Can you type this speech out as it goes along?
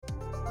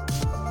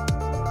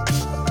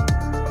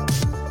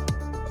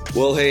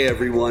Well, hey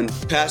everyone,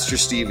 Pastor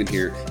Stephen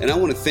here, and I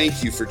want to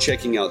thank you for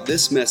checking out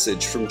this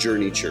message from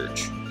Journey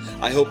Church.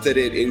 I hope that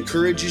it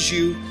encourages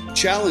you,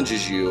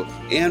 challenges you,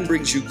 and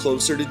brings you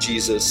closer to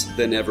Jesus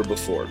than ever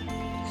before.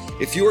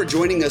 If you are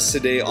joining us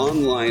today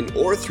online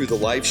or through the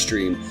live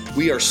stream,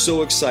 we are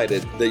so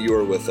excited that you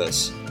are with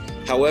us.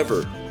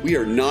 However, we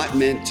are not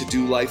meant to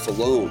do life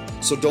alone,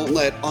 so don't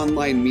let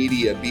online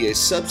media be a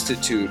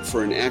substitute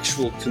for an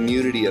actual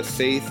community of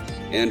faith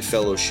and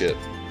fellowship.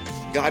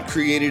 God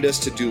created us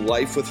to do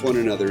life with one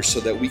another so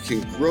that we can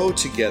grow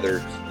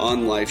together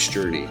on life's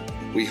journey.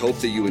 We hope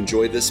that you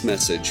enjoy this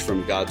message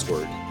from God's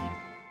Word.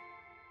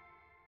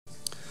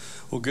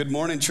 Well, good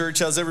morning, church.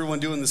 How's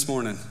everyone doing this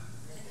morning?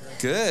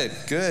 Good.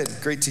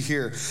 Great to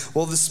hear.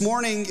 Well, this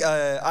morning,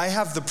 I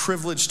have the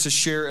privilege to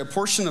share a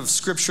portion of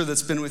scripture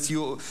that's been with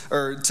you,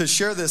 or to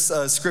share this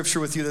scripture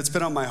with you that's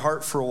been on my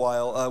heart for a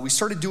while. We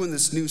started doing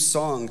this new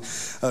song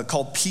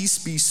called Peace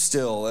Be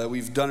Still.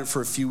 We've done it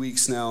for a few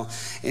weeks now,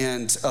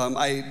 and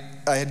I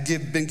had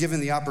been given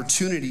the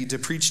opportunity to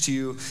preach to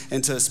you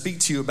and to speak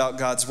to you about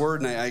God's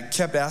Word, and I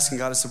kept asking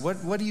God, I said,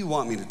 what do you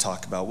want me to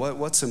talk about?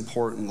 What's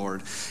important,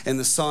 Lord? And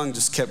the song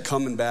just kept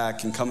coming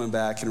back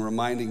and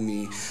reminding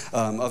me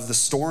of the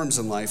storms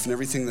in life and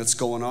everything that's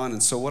going on.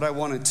 And so what I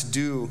wanted to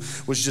do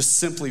was just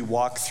simply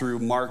walk through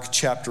Mark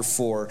chapter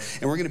 4,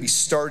 and we're going to be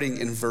starting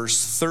in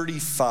verse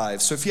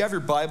 35. So if you have your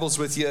Bibles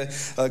with you,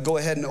 go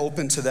ahead and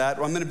open to that.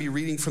 I'm going to be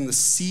reading from the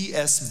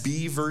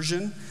CSB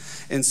version.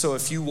 And so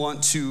if you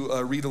want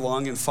to read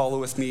along and follow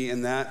with me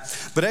in that.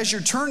 But as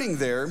you're turning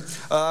there,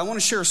 I want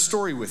to share a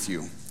story with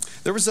you.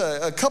 There was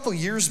a couple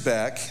years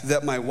back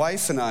that my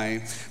wife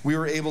and we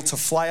were able to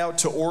fly out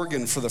to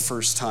Oregon for the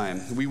first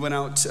time. We went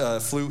out,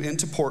 flew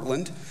into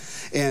Portland,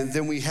 and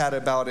then we had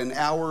about an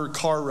hour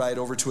car ride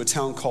over to a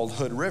town called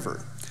Hood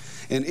River.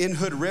 And in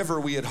Hood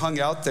River, we had hung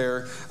out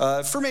there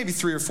for maybe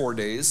 3 or 4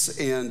 days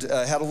and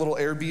had a little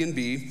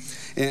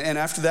Airbnb. And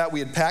after that, we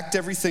had packed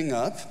everything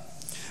up.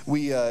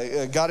 We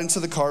got into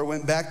the car,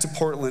 went back to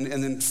Portland,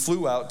 and then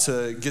flew out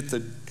to get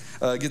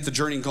the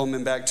journey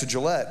coming back to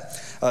Gillette.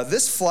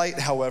 This flight,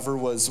 however,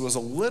 was a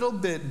little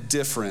bit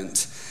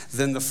different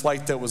than the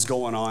flight that was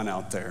going on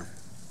out there.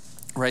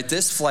 Right?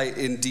 This flight,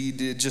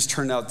 indeed, it just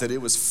turned out that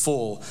it was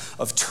full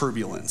of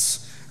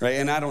turbulence. Right?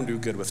 And I don't do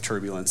good with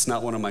turbulence,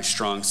 not one of my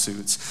strong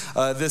suits.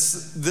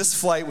 This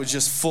flight was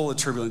just full of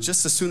turbulence.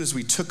 Just as soon as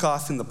we took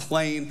off in the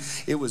plane,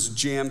 it was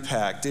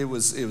jam-packed. It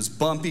was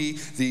bumpy.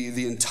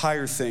 The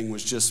entire thing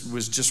was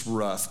just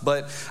rough.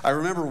 But I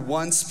remember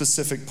one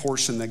specific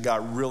portion that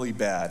got really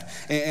bad.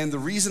 And the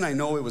reason I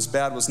know it was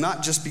bad was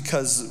not just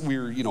because we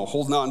were,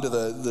 holding on to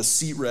the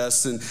seat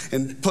rests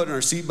and putting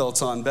our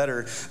seatbelts on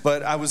better,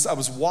 but I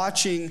was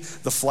watching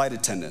the flight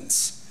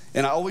attendants.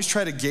 And I always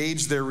try to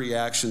gauge their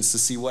reactions to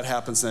see what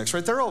happens next,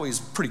 right? They're always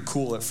pretty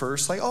cool at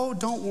first, like, oh,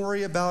 don't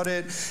worry about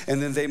it. And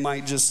then they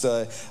might just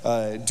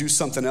do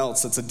something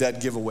else that's a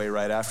dead giveaway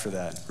right after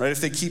that, right?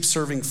 If they keep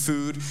serving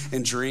food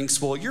and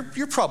drinks, well,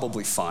 you're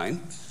probably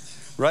fine,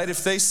 right?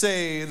 If they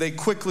say they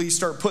quickly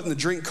start putting the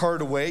drink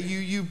cart away,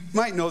 you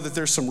might know that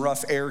there's some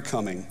rough air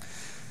coming,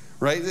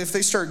 right? If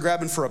they start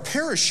grabbing for a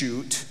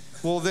parachute,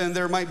 well, then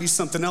there might be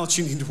something else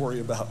you need to worry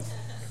about.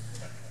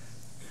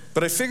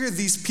 But I figured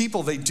these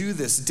people, they do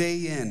this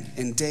day in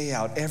and day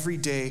out, every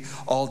day,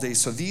 all day.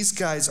 So these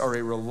guys are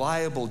a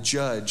reliable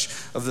judge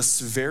of the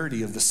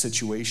severity of the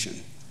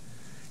situation.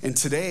 And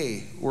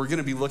today, we're going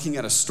to be looking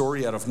at a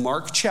story out of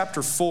Mark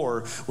chapter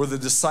 4, where the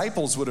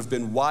disciples would have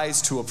been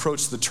wise to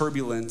approach the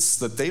turbulence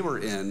that they were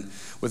in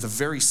with a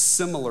very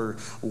similar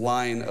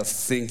line of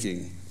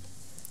thinking,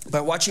 by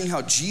watching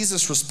how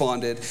Jesus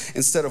responded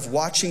instead of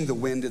watching the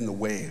wind and the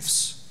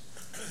waves.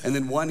 And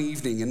then one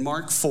evening in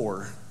Mark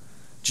 4,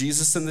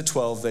 Jesus and the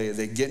 12,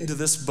 they get into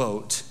this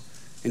boat,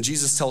 and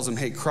Jesus tells them,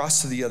 hey,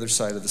 cross to the other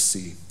side of the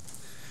sea.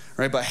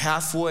 Right? But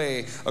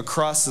halfway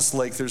across this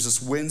lake, there's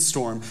this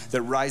windstorm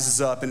that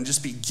rises up and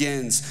just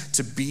begins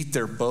to beat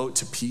their boat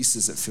to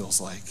pieces, it feels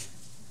like.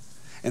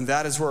 And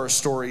that is where our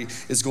story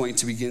is going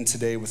to begin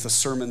today with a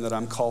sermon that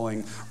I'm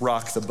calling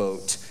Rock the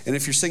Boat. And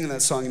if you're singing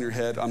that song in your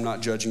head, I'm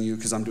not judging you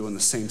because I'm doing the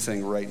same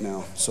thing right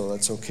now, so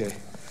that's okay.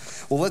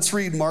 Well, let's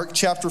read Mark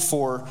chapter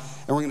 4,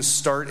 and we're going to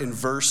start in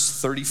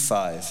verse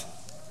 35.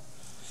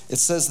 It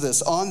says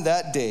this, on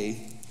that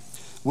day,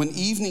 when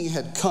evening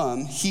had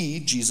come,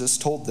 Jesus,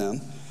 told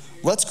them,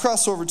 let's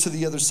cross over to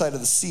the other side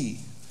of the sea.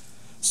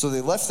 So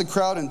they left the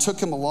crowd and took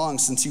him along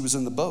since he was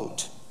in the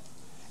boat.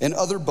 And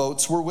other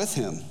boats were with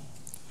him.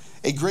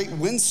 A great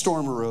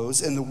windstorm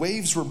arose, and the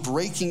waves were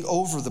breaking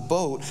over the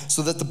boat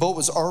so that the boat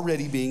was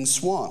already being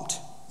swamped.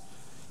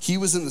 He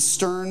was in the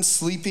stern,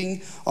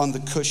 sleeping on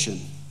the cushion.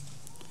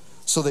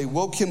 So they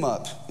woke him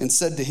up and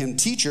said to him,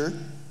 Teacher,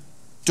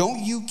 don't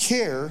you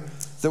care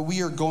that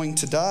we are going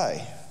to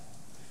die?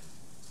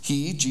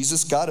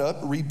 Jesus, got up,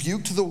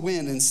 rebuked the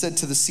wind, and said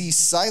to the sea,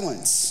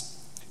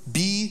 Silence,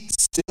 be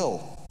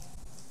still.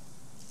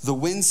 The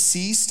wind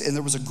ceased, and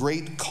there was a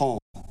great calm.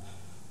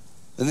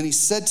 And then he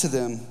said to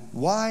them,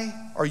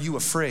 Why are you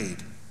afraid?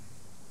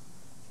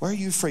 Why are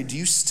you afraid? Do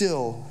you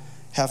still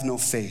have no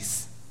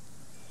faith?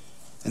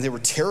 And they were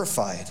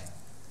terrified.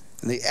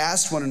 And they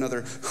asked one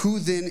another, "Who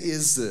then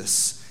is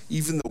this?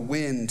 Even the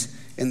wind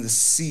and the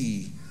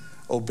sea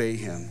obey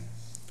him."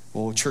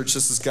 Well, church,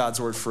 this is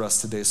God's word for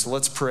us today. So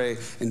let's pray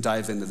and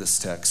dive into this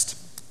text.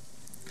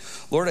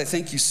 Lord, I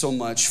thank you so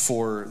much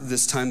for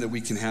this time that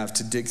we can have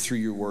to dig through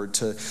your word,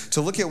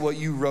 to look at what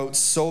you wrote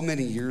so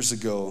many years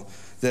ago,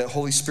 that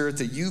Holy Spirit,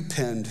 that you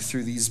penned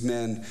through these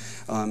men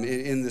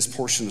in this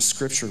portion of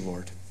Scripture,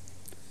 Lord.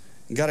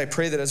 And God, I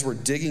pray that as we're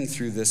digging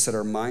through this, that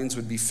our minds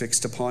would be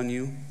fixed upon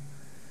you,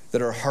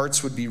 that our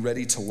hearts would be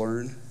ready to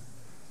learn.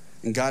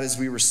 And God, as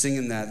we were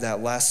singing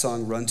that last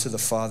song, Run to the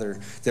Father,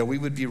 that we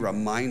would be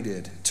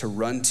reminded to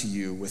run to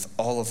you with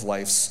all of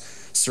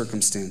life's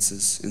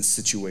circumstances and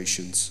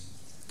situations.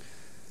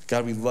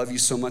 God, we love you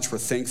so much. We're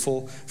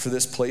thankful for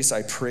this place.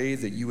 I pray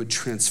that you would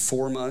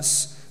transform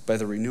us by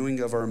the renewing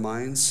of our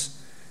minds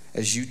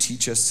as you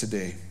teach us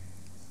today.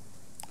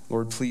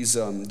 Lord, please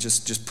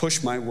just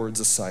push my words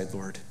aside,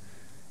 Lord,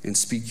 and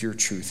speak your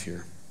truth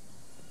here.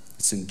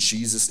 It's in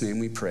Jesus' name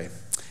we pray.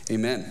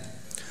 Amen.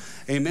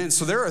 Amen.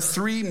 So there are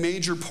three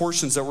major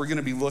portions that we're going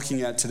to be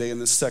looking at today in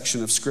this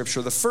section of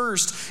Scripture. The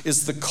first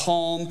is the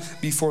calm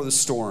before the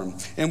storm.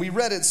 And we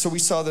read it, so we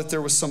saw that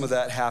there was some of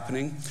that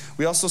happening.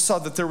 We also saw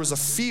that there was a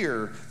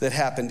fear that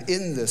happened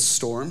in this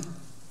storm.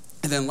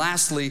 And then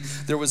lastly,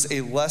 there was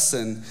a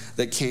lesson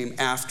that came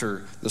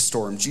after the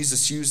storm.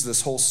 Jesus used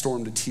this whole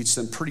storm to teach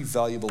them pretty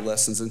valuable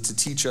lessons and to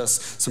teach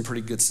us some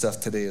pretty good stuff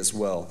today as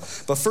well.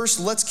 But first,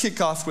 let's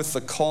kick off with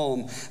the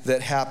calm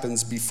that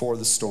happens before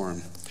the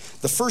storm.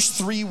 The first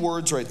three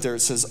words right there,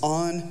 it says,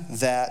 on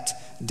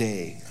that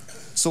day.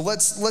 So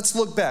let's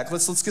look back.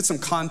 Let's get some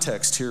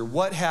context here.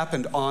 What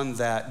happened on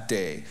that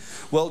day?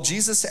 Well,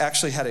 Jesus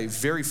actually had a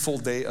very full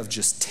day of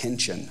just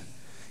tension.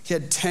 He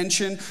had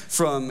tension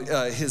from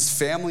his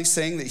family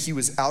saying that he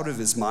was out of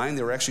his mind.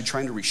 They were actually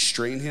trying to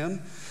restrain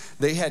him.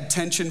 They had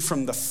tension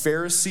from the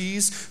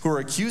Pharisees who were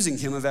accusing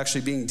him of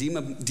actually being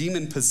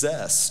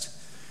demon-possessed.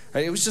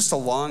 Right? It was just a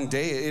long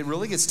day. It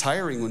really gets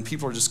tiring when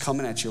people are just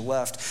coming at you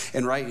left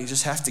and right. And you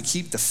just have to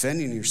keep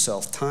defending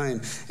yourself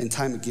time and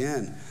time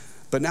again.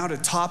 But now to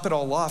top it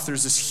all off,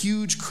 there's this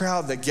huge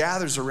crowd that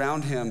gathers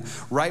around him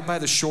right by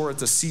the shore at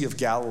the Sea of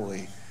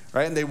Galilee.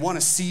 Right? And they want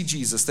to see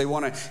Jesus. They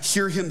want to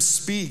hear him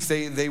speak.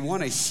 They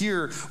want to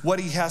hear what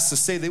he has to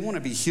say. They want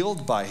to be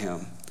healed by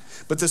him.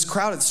 But this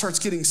crowd, it starts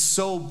getting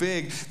so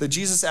big that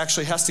Jesus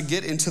actually has to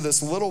get into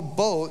this little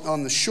boat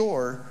on the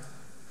shore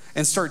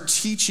and start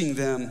teaching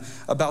them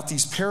about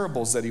these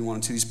parables that he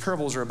wanted to. These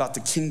parables are about the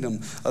kingdom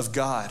of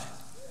God.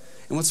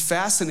 And what's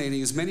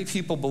fascinating is many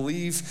people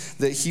believe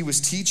that he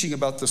was teaching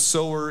about the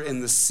sower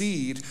and the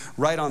seed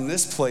right on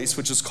this place,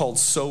 which is called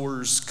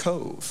Sower's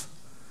Cove.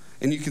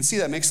 And you can see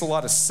that makes a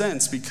lot of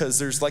sense because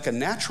there's like a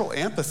natural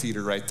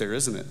amphitheater right there,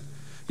 isn't it?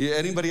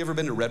 Anybody ever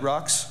been to Red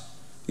Rocks?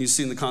 You've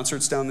seen the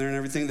concerts down there and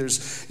everything.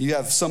 You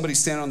have somebody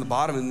standing on the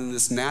bottom and then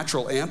this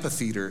natural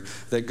amphitheater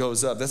that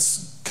goes up.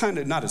 That's kind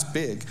of not as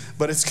big,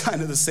 but it's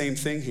kind of the same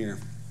thing here.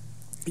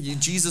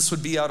 Jesus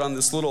would be out on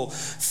this little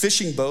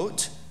fishing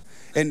boat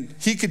and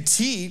he could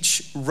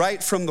teach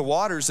right from the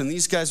waters, and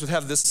these guys would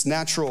have this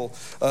natural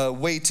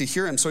way to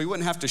hear him. So he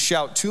wouldn't have to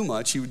shout too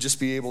much. He would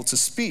just be able to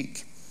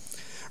speak.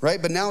 Right?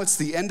 But now it's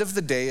the end of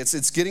the day.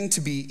 It's getting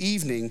to be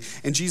evening,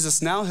 and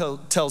Jesus now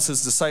tells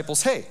his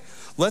disciples, hey,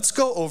 let's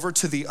go over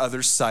to the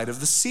other side of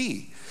the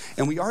sea.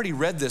 And we already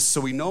read this, so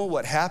we know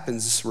what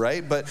happens,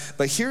 right? But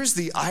here's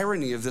the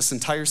irony of this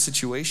entire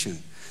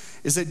situation,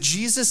 is that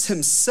Jesus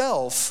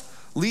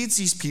himself leads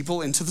these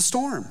people into the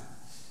storm.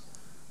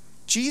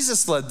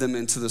 Jesus led them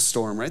into the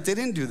storm, right? They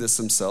didn't do this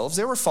themselves.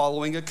 They were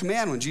following a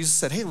command. When Jesus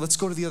said, hey, let's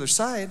go to the other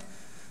side,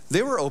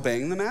 they were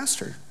obeying the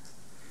master.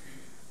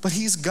 But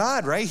he's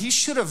God, right? He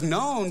should have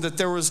known that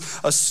there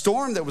was a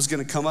storm that was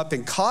going to come up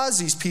and cause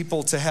these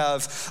people to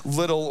have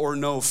little or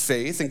no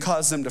faith and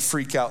cause them to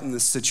freak out in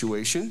this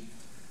situation,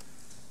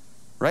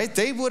 right?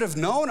 They would have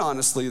known,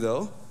 honestly,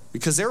 though,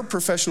 because they were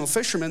professional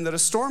fishermen, that a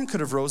storm could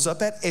have rose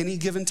up at any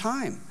given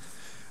time,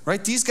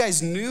 right? These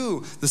guys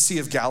knew the Sea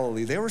of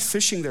Galilee. They were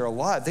fishing there a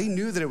lot. They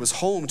knew that it was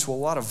home to a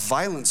lot of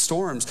violent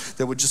storms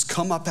that would just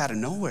come up out of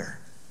nowhere.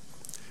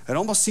 It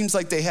almost seems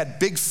like they had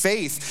big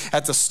faith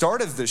at the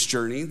start of this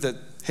journey that,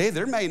 hey,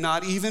 there may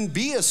not even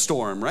be a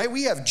storm, right?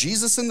 We have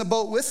Jesus in the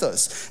boat with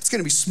us. It's going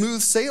to be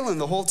smooth sailing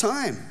the whole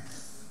time.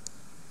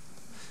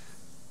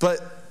 But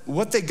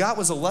what they got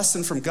was a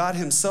lesson from God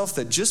himself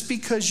that just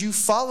because you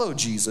follow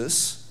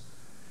Jesus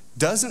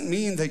doesn't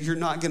mean that you're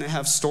not going to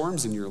have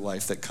storms in your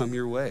life that come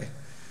your way.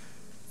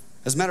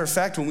 As a matter of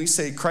fact, when we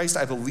say, Christ,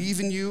 I believe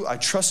in you, I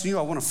trust in you,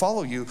 I want to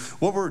follow you,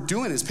 what we're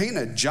doing is painting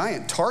a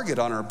giant target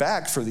on our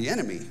back for the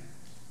enemy.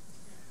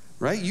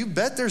 Right? You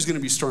bet there's going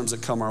to be storms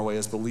that come our way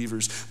as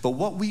believers. But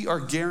what we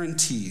are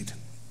guaranteed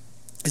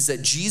is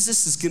that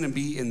Jesus is going to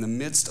be in the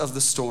midst of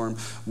the storm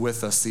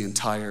with us the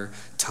entire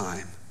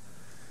time.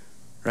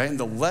 Right? And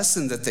the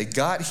lesson that they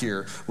got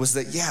here was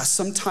that, yeah,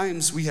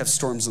 sometimes we have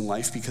storms in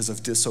life because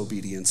of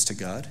disobedience to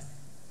God.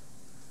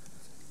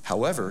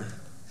 However,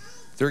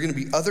 there are going to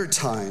be other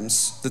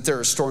times that there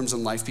are storms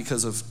in life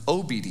because of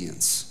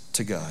obedience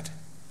to God.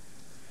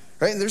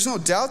 right? And there's no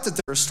doubt that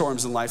there are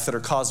storms in life that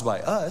are caused by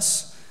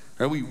us,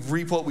 right? We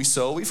reap what we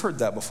sow. We've heard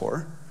that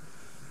before,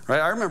 right?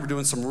 I remember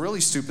doing some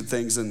really stupid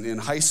things in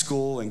high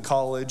school and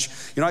college.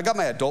 I got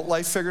my adult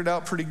life figured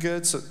out pretty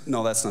good. So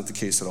no, that's not the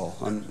case at all.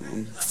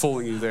 I'm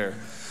fooling you there,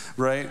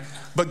 right?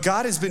 But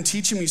God has been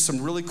teaching me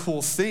some really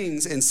cool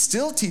things and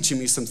still teaching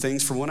me some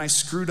things from when I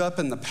screwed up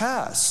in the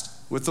past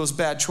with those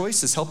bad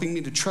choices, helping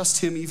me to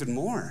trust him even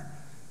more.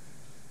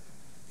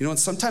 And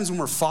sometimes when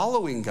we're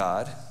following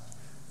God,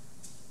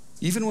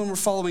 even when we're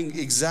following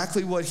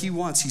exactly what he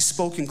wants, he's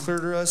spoken clear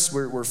to us,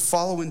 we're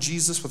following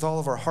Jesus with all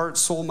of our heart,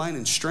 soul, mind,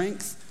 and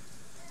strength.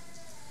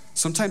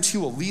 Sometimes he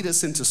will lead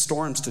us into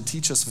storms to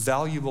teach us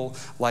valuable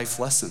life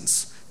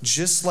lessons,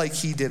 just like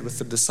he did with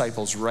the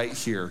disciples right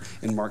here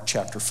in Mark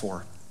chapter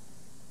 4.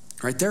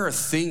 Right? There are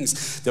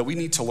things that we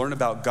need to learn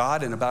about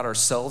God and about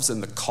ourselves in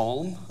the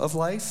calm of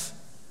life.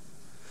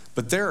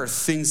 But there are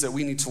things that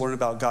we need to learn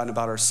about God and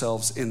about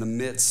ourselves in the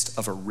midst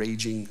of a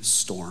raging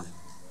storm.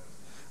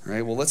 All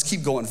right, well, let's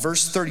keep going.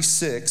 Verse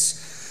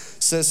 36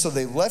 says, so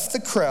they left the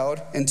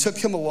crowd and took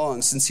him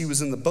along since he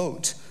was in the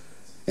boat,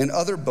 and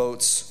other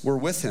boats were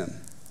with him.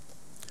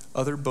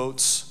 Other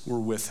boats were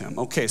with him.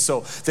 Okay, so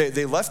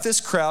they left this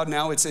crowd.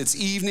 Now it's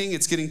evening.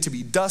 It's getting to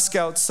be dusk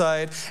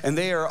outside, and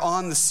they are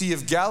on the Sea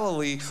of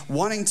Galilee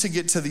wanting to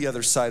get to the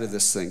other side of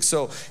this thing.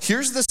 So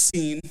here's the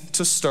scene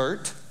to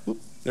start. Oop,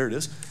 there it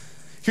is.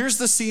 Here's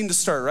the scene to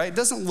start, right? It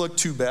doesn't look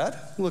too bad.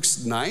 It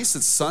looks nice.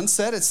 It's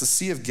sunset. It's the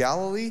Sea of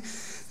Galilee.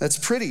 That's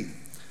pretty.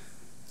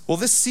 Well,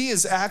 this sea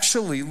is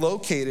actually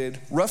located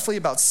roughly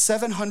about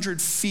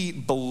 700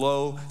 feet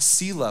below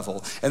sea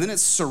level. And then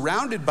it's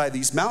surrounded by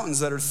these mountains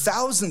that are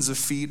thousands of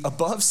feet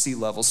above sea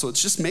level. So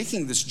it's just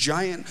making this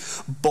giant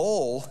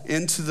bowl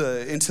into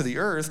the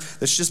earth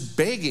that's just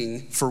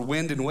begging for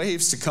wind and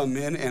waves to come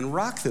in and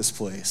rock this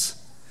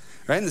place.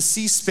 Right? And the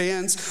sea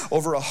spans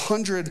over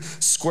 100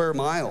 square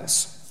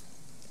miles.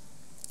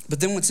 But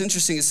then what's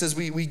interesting, it says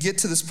we get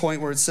to this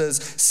point where it says,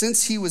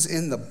 since he was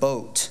in the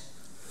boat.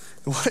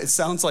 What it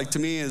sounds like to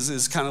me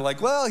is kind of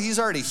like, well, he's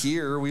already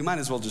here. We might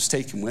as well just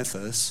take him with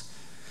us.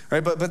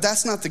 Right? But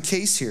that's not the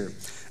case here.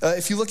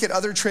 If you look at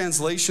other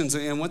translations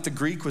and what the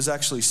Greek was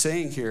actually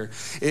saying here,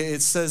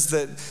 it says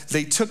that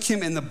they took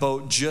him in the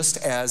boat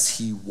just as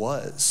he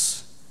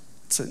was.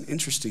 It's an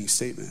interesting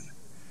statement.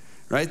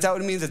 Right? That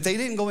would mean that they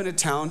didn't go into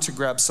town to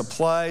grab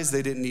supplies.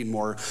 They didn't need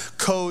more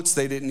coats.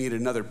 They didn't need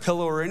another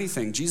pillow or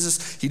anything.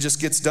 Jesus, he just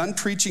gets done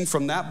preaching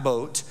from that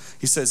boat.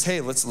 He says,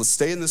 hey, let's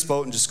stay in this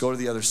boat and just go to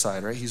the other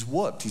side, right? He's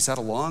whooped. He's had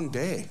a long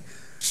day.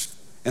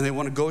 And they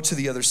want to go to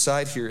the other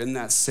side here in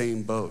that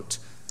same boat.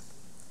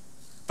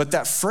 But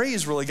that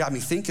phrase really got me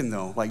thinking,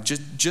 though, like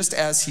just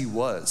as he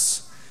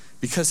was.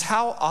 Because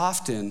how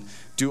often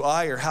do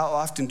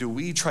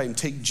we try and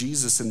take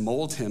Jesus and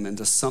mold him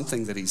into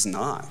something that he's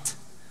not?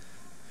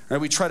 Right,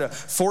 we try to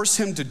force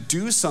him to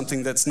do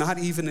something that's not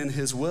even in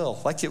his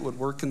will, like it would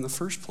work in the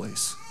first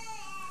place.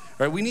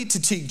 Right, we need to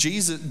take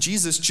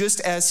Jesus just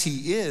as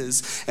he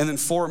is and then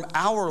form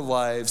our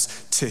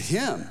lives to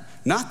him,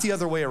 not the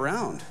other way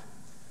around.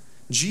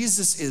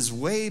 Jesus is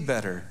way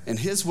better, and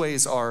his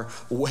ways are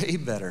way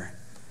better.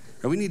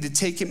 Right, we need to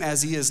take him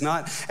as he is,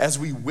 not as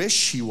we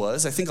wish he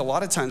was. I think a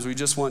lot of times we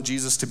just want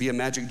Jesus to be a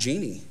magic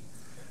genie.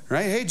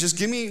 Right? Hey, just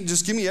give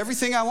me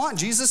everything I want,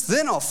 Jesus,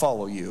 then I'll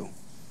follow you.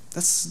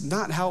 That's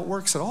not how it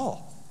works at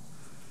all,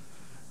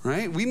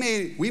 right? We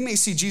may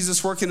see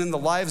Jesus working in the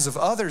lives of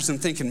others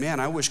and thinking, man,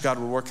 I wish God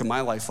would work in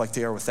my life like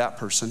they are with that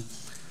person.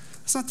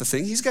 That's not the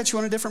thing. He's got you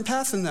on a different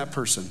path than that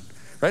person,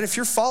 right? If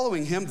you're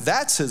following him,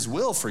 that's his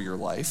will for your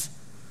life,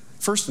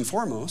 first and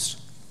foremost,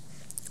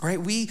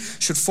 right? We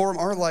should form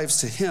our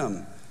lives to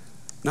him,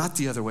 not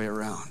the other way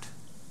around.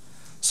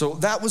 So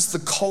that was the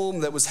calm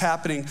that was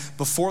happening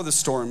before the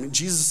storm.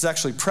 Jesus is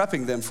actually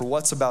prepping them for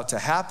what's about to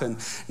happen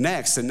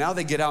next. And now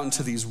they get out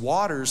into these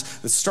waters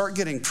that start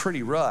getting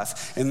pretty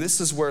rough. And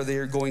this is where they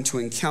are going to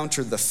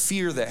encounter the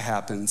fear that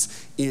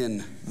happens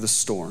in the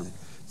storm.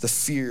 The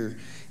fear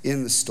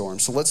in the storm.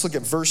 So let's look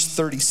at verse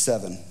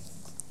 37.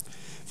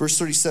 Verse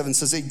 37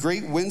 says, a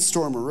great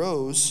windstorm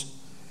arose,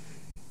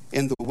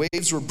 and the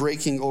waves were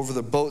breaking over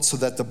the boat so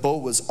that the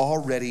boat was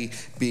already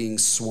being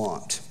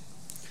swamped.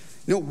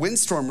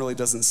 Windstorm really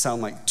doesn't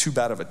sound like too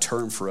bad of a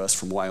term for us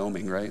from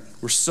Wyoming, right?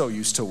 We're so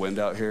used to wind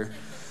out here.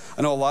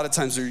 I know a lot of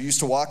times they're used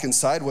to walking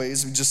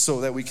sideways just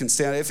so that we can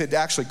stand. If it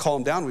actually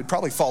calmed down, we'd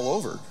probably fall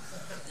over.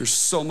 There's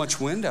so much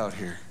wind out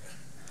here.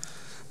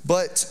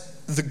 But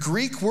the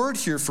Greek word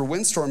here for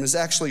windstorm is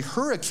actually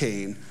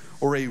hurricane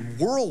or a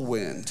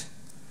whirlwind.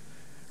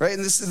 Right?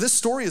 And this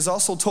story is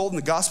also told in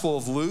the Gospel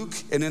of Luke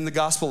and in the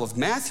Gospel of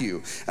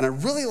Matthew. And I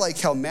really like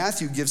how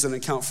Matthew gives an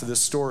account for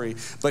this story,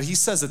 but he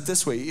says it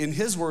this way. In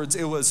his words,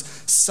 it was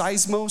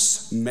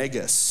seismos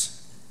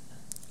megas.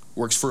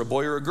 Works for a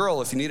boy or a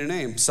girl if you need a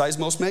name.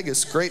 Seismos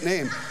megas, great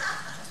name.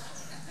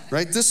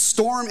 Right? This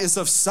storm is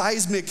of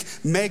seismic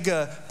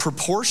mega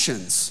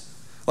proportions.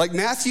 Like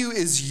Matthew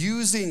is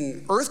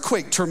using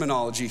earthquake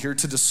terminology here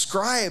to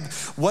describe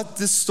what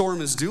this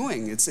storm is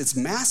doing. It's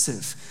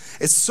massive.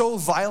 It's so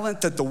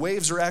violent that the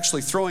waves are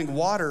actually throwing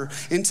water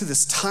into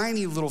this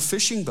tiny little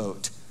fishing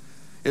boat.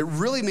 It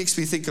really makes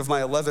me think of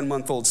my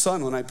 11-month-old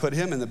son when I put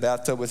him in the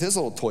bathtub with his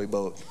old toy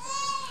boat.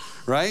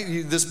 Right?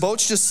 This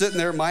boat's just sitting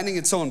there minding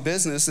its own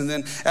business, and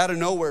then out of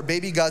nowhere,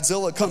 baby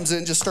Godzilla comes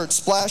in, just starts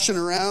splashing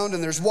around,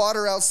 and there's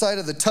water outside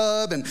of the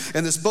tub, and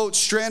this boat's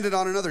stranded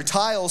on another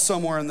tile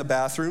somewhere in the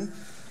bathroom.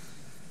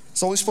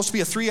 It's only supposed to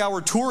be a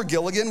 3-hour tour,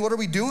 Gilligan. What are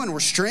we doing? We're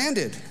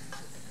stranded.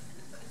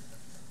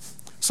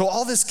 So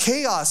all this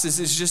chaos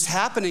is just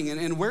happening,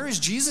 and where is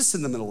Jesus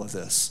in the middle of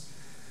this?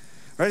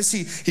 Right?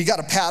 See, he got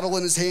a paddle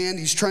in his hand.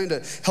 He's trying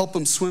to help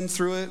him swim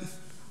through it.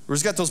 Or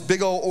he's got those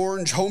big old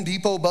orange Home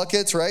Depot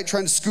buckets, right?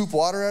 Trying to scoop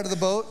water out of the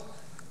boat.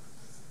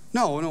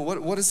 No,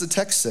 what does the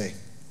text say?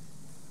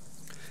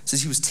 It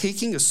says he was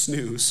taking a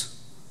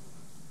snooze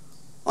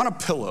on a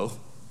pillow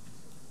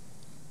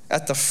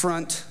at the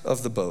front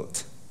of the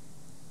boat.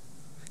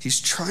 He's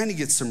trying to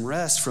get some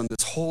rest from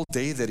this whole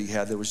day that he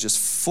had that was just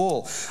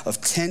full of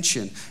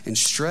tension and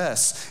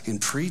stress and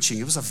preaching.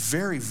 It was a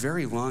very,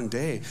 very long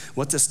day.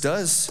 What this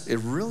does, it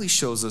really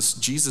shows us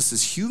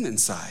Jesus' human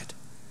side.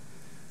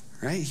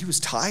 Right? He was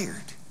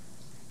tired.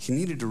 He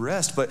needed to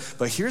rest. But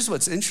here's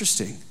what's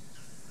interesting.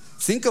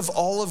 Think of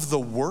all of the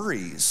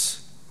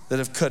worries that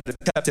have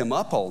kept him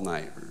up all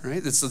night,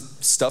 right? It's the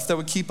stuff that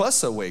would keep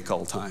us awake all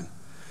the time.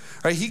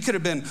 Right? He could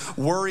have been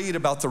worried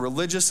about the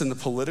religious and the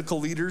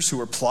political leaders who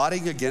were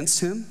plotting against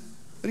him,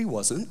 but he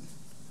wasn't.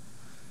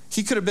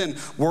 He could have been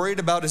worried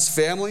about his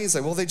family. He's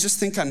like, well, they just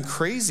think I'm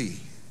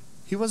crazy.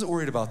 He wasn't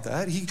worried about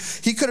that. He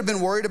could have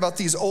been worried about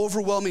these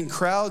overwhelming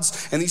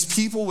crowds and these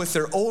people with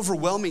their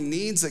overwhelming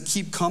needs that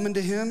keep coming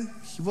to him.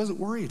 He wasn't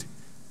worried.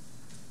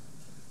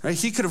 Right?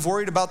 He could have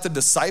worried about the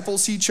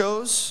disciples he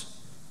chose.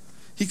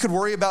 He could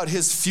worry about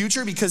his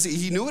future because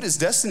he knew what his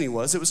destiny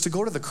was. It was to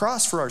go to the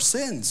cross for our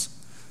sins.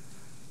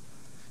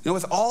 You know,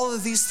 with all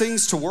of these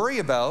things to worry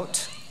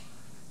about,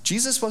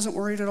 Jesus wasn't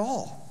worried at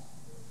all.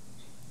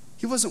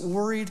 He wasn't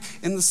worried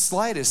in the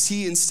slightest.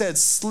 He instead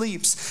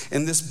sleeps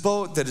in this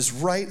boat that is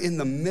right in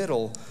the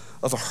middle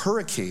of a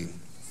hurricane.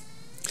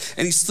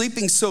 And he's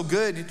sleeping so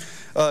good,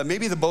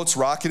 maybe the boat's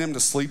rocking him to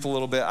sleep a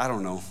little bit. I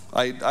don't know.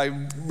 I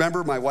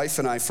remember my wife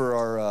and I, for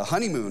our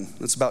honeymoon,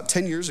 it's about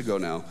 10 years ago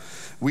now,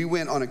 we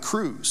went on a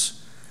cruise.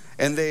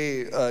 And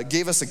they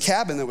gave us a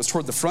cabin that was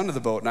toward the front of the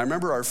boat. And I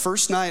remember our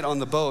first night on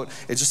the boat,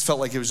 it just felt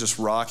like it was just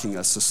rocking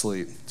us to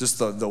sleep. Just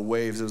the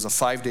waves. It was a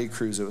 5-day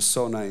cruise. It was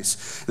so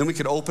nice. Then we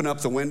could open up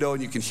the window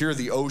and you can hear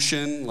the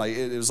ocean. Like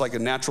it was like a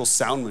natural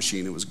sound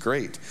machine. It was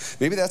great.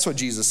 Maybe that's what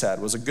Jesus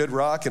had, was a good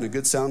rock and a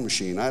good sound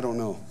machine. I don't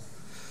know.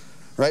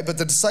 Right? But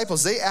the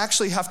disciples, they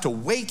actually have to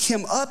wake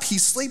him up.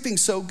 He's sleeping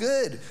so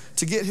good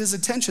to get his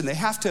attention. They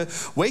have to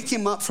wake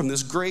him up from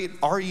this great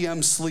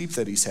REM sleep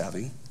that he's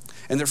having.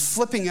 And they're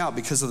flipping out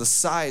because of the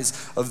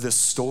size of this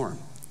storm,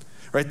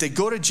 right? They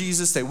go to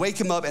Jesus, they wake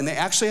him up, and they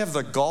actually have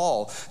the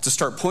gall to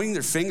start pointing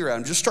their finger at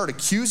him, just start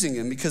accusing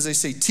him because they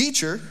say,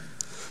 "Teacher,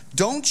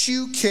 don't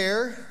you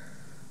care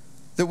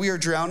that we are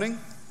drowning?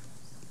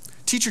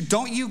 Teacher,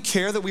 don't you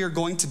care that we are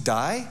going to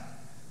die?"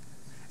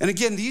 And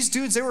again, these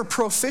dudes, they were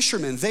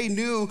pro-fishermen. They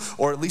knew,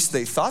 or at least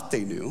they thought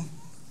they knew,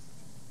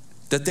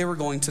 that they were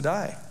going to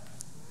die.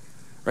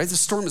 Right? The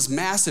storm is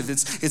massive.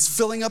 It's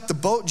filling up the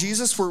boat.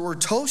 Jesus, we're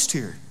toast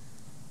here.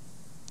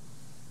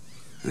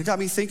 And it got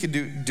me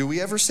thinking, do we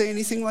ever say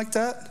anything like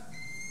that?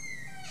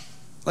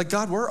 Like,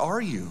 God, where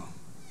are you?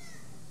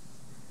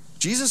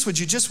 Jesus, would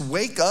you just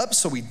wake up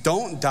so we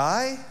don't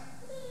die?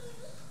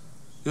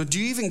 You know, do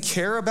you even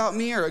care about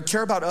me or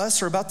care about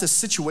us or about this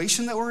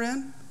situation that we're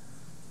in?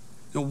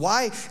 You know,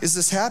 why is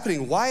this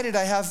happening? Why did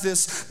I have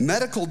this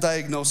medical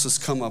diagnosis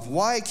come up?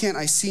 Why can't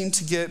I seem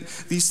to get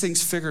these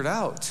things figured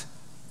out?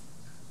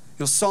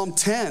 You know, Psalm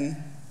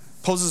 10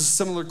 poses a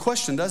similar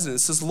question, doesn't it? It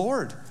says,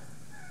 Lord,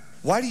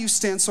 why do you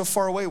stand so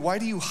far away? Why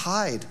do you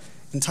hide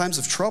in times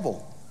of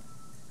trouble?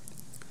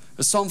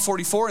 Psalm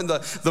 44, in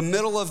the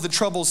middle of the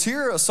troubles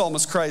here, a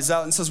psalmist cries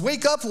out and says,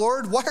 wake up,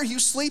 Lord, why are you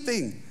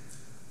sleeping?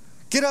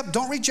 Get up,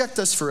 don't reject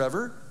us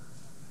forever.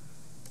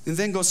 And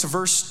then goes to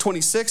verse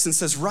 26 and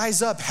says,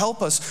 rise up,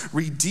 help us,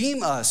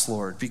 redeem us,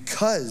 Lord,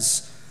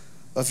 because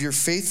of your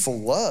faithful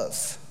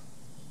love.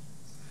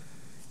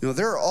 You know,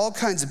 there are all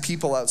kinds of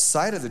people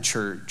outside of the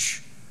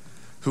church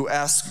who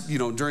ask, you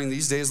know, during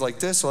these days like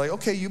this, like,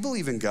 okay, you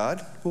believe in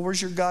God. Well,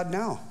 where's your God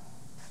now?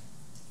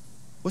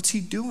 What's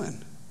he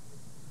doing?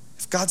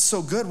 If God's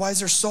so good, why is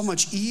there so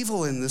much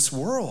evil in this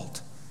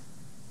world?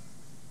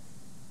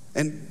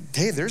 And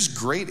hey, there's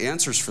great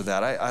answers for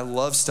that. I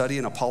love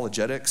studying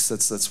apologetics.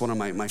 That's one of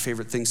my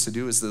favorite things to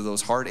do is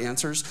those hard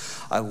answers.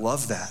 I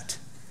love that.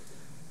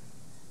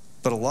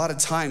 But a lot of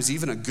times,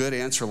 even a good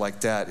answer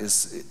like that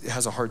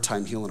has a hard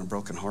time healing a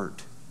broken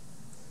heart.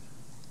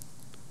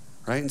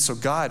 Right? And so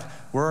God,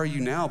 where are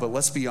you now? But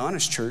let's be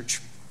honest,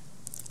 church.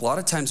 A lot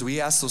of times we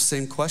ask those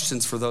same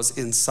questions for those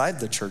inside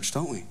the church,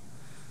 don't we?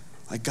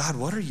 Like, God,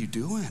 what are you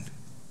doing?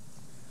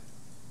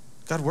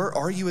 God, where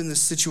are you in this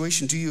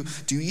situation? Do you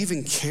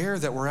even care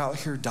that we're out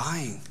here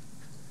dying?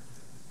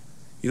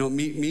 You know,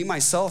 me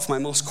myself, my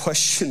most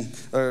question,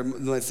 or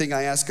the thing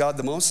I ask God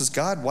the most is,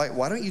 God,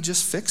 why don't you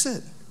just fix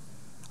it?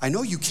 I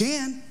know you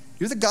can.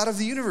 You're the God of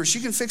the universe.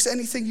 You can fix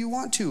anything you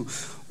want to.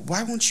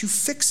 Why won't you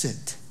fix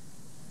it?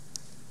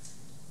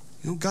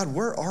 You know, God,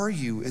 where are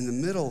you in the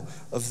middle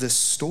of this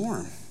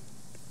storm?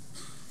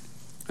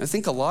 I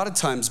think a lot of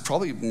times,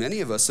 probably many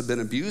of us have been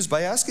abused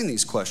by asking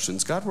these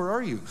questions. God, where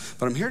are you?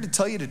 But I'm here to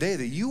tell you today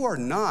that you are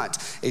not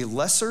a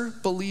lesser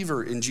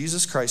believer in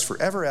Jesus Christ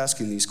for ever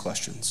asking these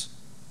questions.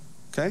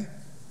 Okay?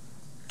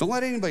 Don't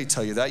let anybody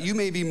tell you that. You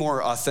may be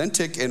more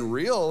authentic and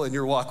real in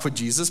your walk with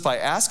Jesus by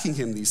asking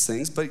him these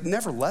things, but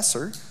never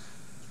lesser.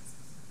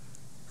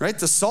 Right?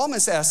 The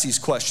psalmist asked these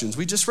questions.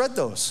 We just read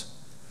those.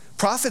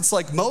 Prophets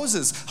like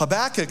Moses,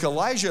 Habakkuk,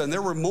 Elijah, and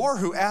there were more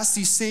who asked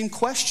these same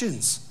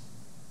questions.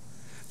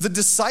 The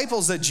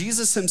disciples that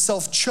Jesus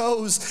himself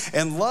chose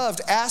and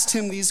loved asked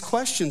him these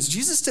questions.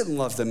 Jesus didn't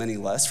love them any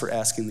less for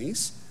asking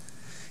these.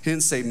 He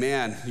didn't say,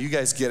 man, you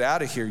guys get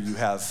out of here, you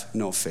have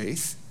no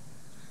faith.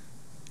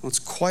 Well, it's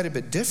quite a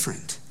bit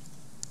different.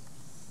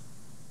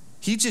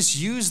 He just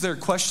used their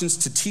questions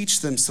to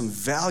teach them some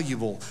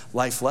valuable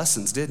life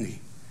lessons, didn't he?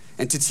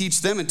 And to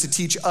teach them and to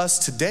teach us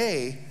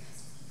today,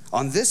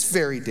 on this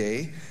very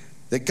day,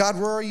 that God,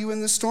 where are you in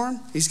the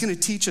storm? He's going to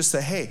teach us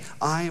that, hey,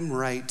 I am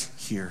right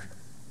here.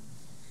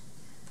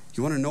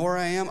 You want to know where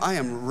I am? I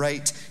am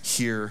right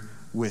here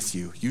with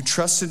you. You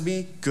trusted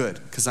me? Good,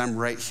 because I'm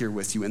right here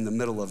with you in the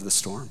middle of the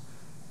storm.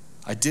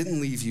 I didn't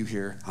leave you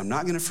here. I'm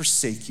not going to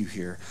forsake you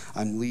here.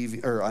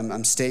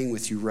 I'm staying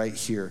with you right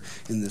here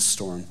in this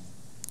storm.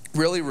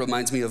 Really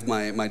reminds me of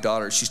my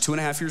daughter. She's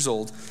 2.5 years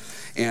old,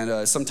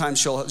 and sometimes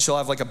she'll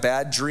have like a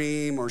bad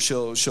dream, or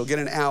she'll get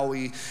an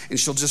owie, and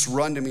she'll just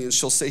run to me and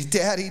she'll say,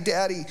 "Daddy,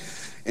 Daddy,"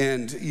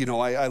 and you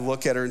know I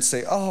look at her and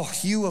say, "Oh,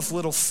 you of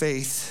little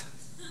faith."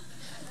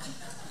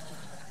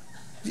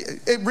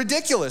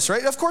 Ridiculous,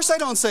 right? Of course I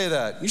don't say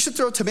that. You should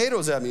throw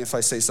tomatoes at me if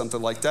I say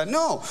something like that.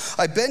 No,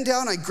 I bend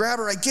down, I grab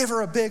her, I give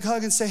her a big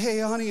hug and say, "Hey,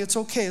 honey, it's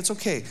okay, it's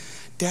okay.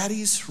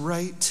 Daddy's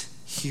right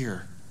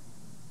here.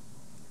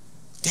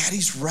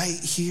 Daddy's right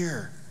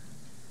here."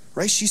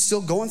 Right? She's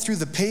still going through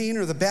the pain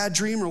or the bad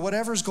dream or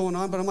whatever's going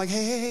on, but I'm like,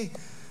 hey,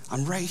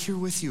 I'm right here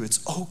with you. It's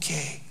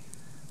okay.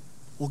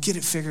 We'll get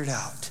it figured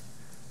out.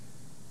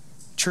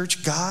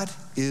 Church, God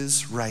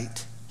is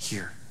right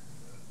here.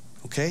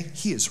 Okay?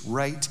 He is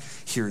right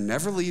here,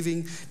 never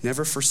leaving,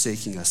 never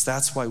forsaking us.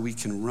 That's why we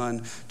can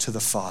run to the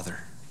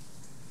Father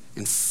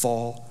and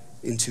fall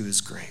into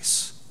his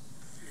grace.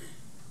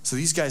 So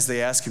these guys,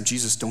 they ask him,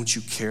 "Jesus, don't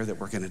you care that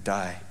we're going to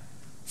die?"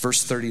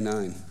 Verse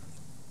 39.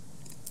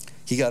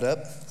 He got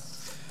up,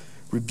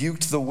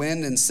 rebuked the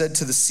wind, and said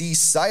to the sea,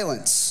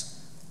 "Silence,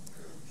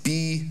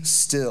 be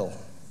still."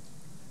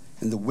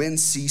 And the wind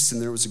ceased,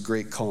 and there was a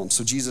great calm.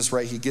 So Jesus,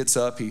 right, he gets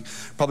up, he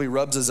probably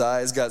rubs his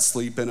eyes, got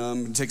sleep in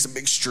him, takes a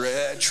big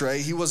stretch, right?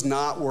 He was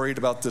not worried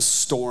about this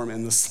storm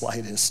in the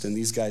slightest, and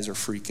these guys are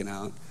freaking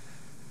out.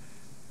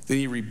 Then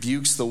he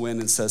rebukes the wind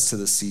and says to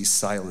the sea,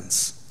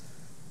 "Silence."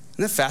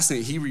 Isn't that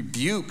fascinating? He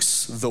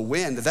rebukes the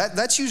wind.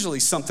 That's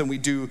usually something we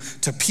do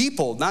to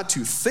people, not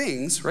to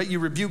things, right? You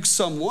rebuke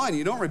someone,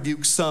 you don't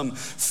rebuke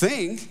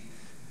something.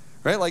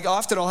 Right? Like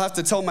often I'll have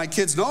to tell my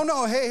kids,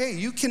 no, hey,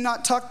 you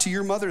cannot talk to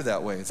your mother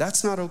that way.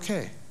 That's not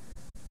okay.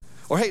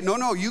 Or hey,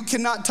 no, you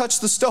cannot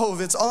touch the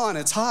stove. It's on,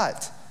 it's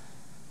hot.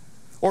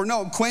 Or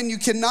no, Quinn, you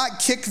cannot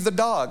kick the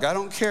dog. I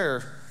don't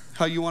care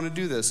how you want to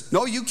do this.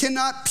 No, you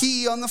cannot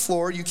pee on the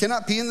floor. You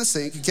cannot pee in the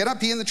sink. You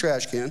cannot pee in the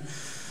trash can.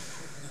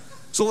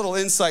 It's a little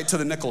insight to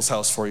the Nichols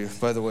house for you,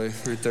 by the way,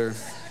 right there.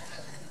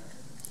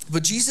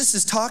 But Jesus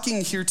is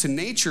talking here to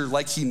nature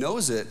like he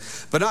knows it,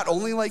 but not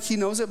only like he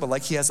knows it, but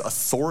like he has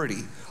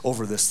authority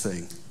over this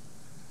thing.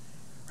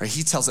 Right?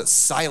 He tells it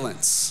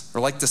silence,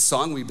 or like the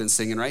song we've been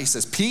singing, right? He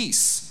says,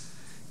 "Peace,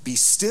 be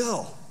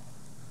still."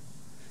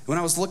 When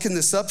I was looking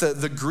this up,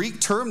 the Greek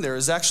term there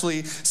is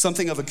actually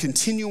something of a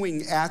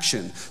continuing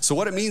action. So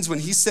what it means when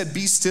he said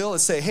be still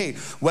is say, hey,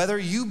 whether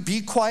you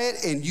be quiet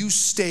and you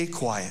stay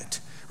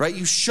quiet, right?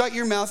 You shut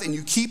your mouth and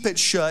you keep it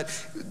shut.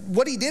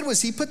 What he did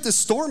was he put the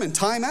storm in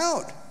time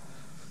out.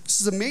 This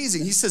is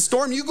amazing. He says,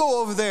 "Storm, you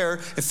go over there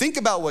and think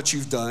about what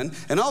you've done,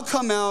 and I'll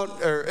come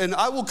out, and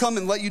I will come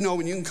and let you know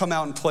when you can come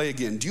out and play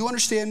again. Do you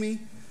understand me?"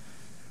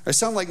 I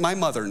sound like my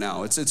mother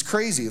now. It's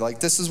crazy.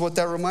 Like this is what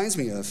that reminds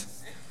me of.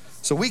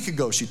 So a week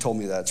ago she told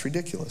me that. It's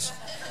ridiculous.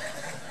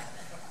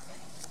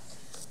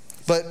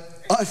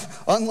 But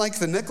unlike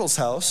the Nichols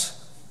house,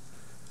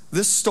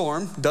 this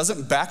storm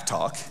doesn't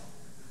backtalk.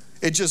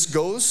 It just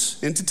goes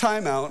into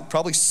timeout,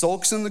 probably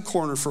sulks in the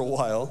corner for a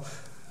while,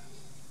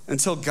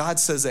 until God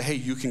says that, hey,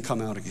 you can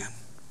come out again.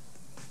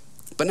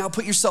 But now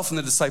put yourself in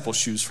the disciples'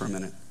 shoes for a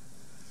minute.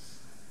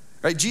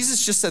 Right?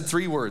 Jesus just said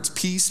 3 words,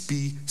 "Peace,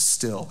 be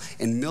still."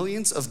 And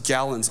millions of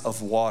gallons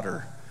of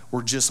water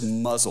were just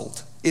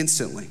muzzled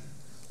instantly,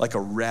 like a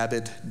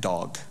rabid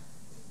dog.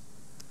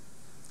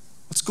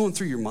 What's going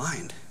through your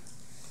mind?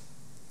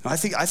 I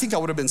think I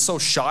would have been so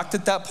shocked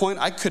at that point,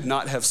 I could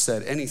not have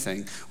said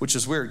anything, which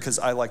is weird because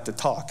I like to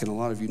talk, and a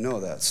lot of you know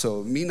that.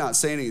 So me not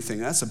saying anything,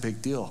 that's a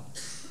big deal.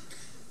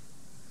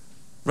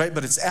 Right?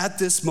 But it's at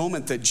this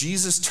moment that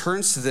Jesus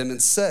turns to them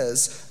and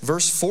says,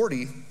 verse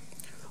 40,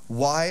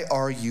 why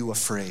are you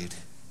afraid?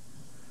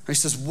 He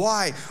says,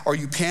 why are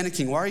you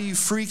panicking? Why are you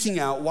freaking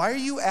out? Why are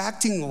you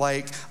acting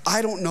like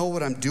I don't know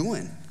what I'm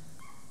doing?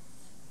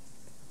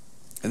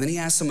 And then he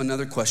asks them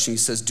another question. He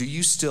says, do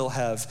you still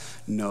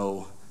have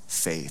no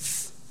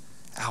faith?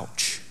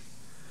 Ouch.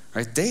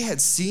 Right? They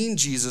had seen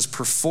Jesus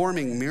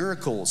performing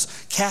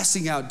miracles,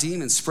 casting out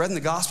demons, spreading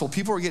the gospel.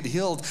 People were getting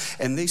healed,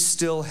 and they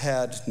still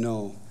had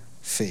no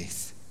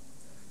faith.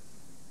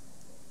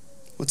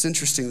 What's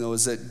interesting, though,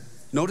 is that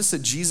notice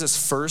that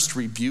Jesus first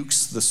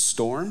rebukes the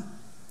storm,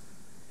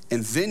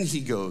 and then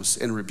he goes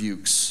and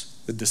rebukes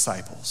the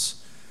disciples.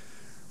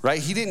 Right?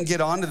 He didn't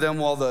get onto them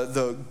while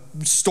the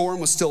storm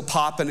was still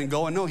popping and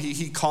going. No,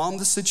 he calmed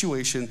the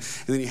situation,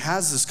 and then he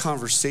has this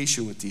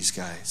conversation with these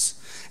guys.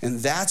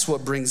 And that's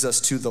what brings us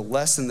to the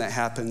lesson that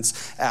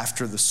happens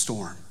after the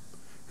storm.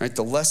 Right?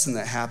 The lesson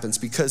that happens,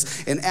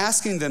 because in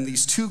asking them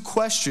these two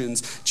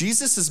questions,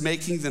 Jesus is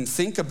making them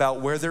think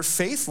about where their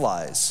faith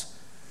lies.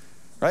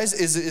 Right?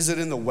 Is it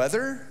in the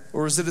weather,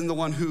 or is it in the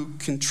one who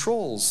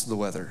controls the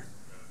weather?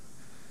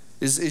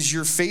 Is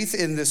your faith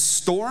in this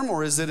storm,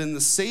 or is it in the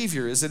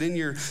Savior? Is it in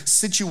your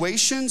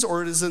situations,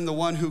 or it is in the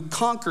one who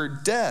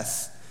conquered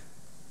death?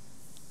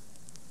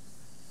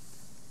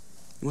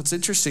 And what's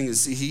interesting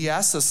is he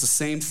asks us the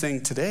same thing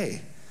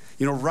today.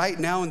 You know, right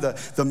now in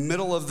the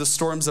middle of the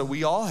storms that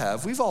we all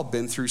have, we've all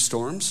been through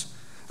storms.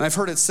 And I've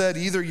heard it said,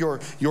 either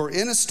you're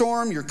in a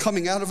storm, you're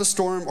coming out of a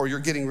storm, or you're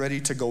getting ready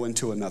to go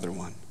into another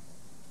one.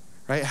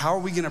 Right? How are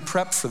we going to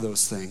prep for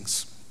those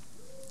things?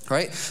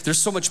 Right? There's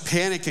so much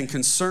panic and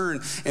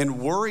concern and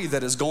worry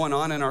that is going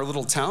on in our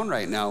little town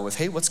right now with,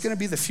 hey, what's going to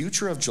be the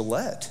future of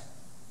Gillette?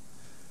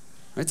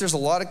 Right? There's a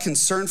lot of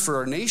concern for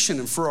our nation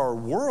and for our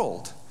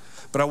world.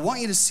 But I want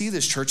you to see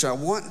this, church, and I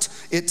want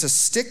it to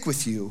stick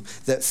with you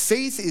that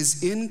faith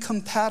is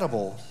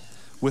incompatible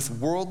with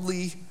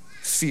worldly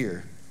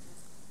fear.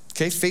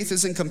 Okay? Faith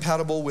is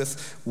incompatible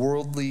with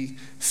worldly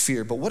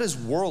fear. But what is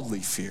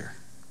worldly fear?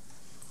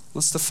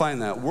 Let's define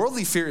that.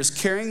 Worldly fear is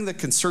carrying the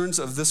concerns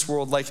of this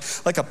world like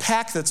a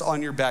pack that's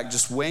on your back,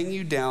 just weighing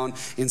you down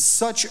in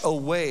such a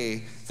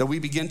way that we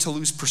begin to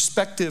lose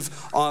perspective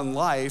on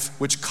life,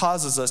 which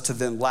causes us to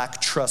then lack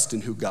trust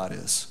in who God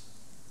is.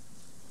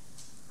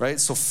 Right?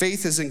 So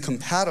faith is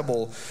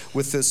incompatible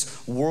with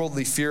this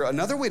worldly fear.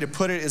 Another way to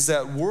put it is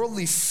that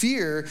worldly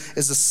fear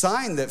is a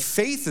sign that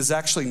faith is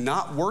actually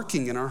not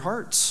working in our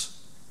hearts.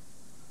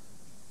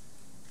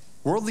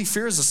 Worldly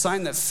fear is a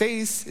sign that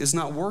faith is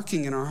not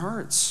working in our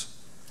hearts.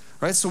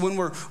 Right? So when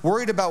we're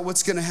worried about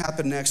what's going to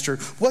happen next or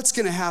what's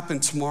going to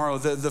happen tomorrow,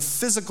 the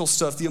physical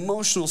stuff, the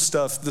emotional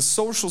stuff, the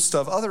social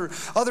stuff,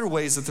 other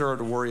ways that there are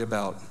to worry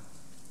about.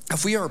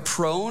 If we are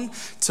prone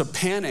to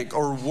panic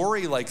or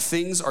worry like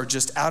things are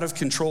just out of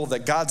control,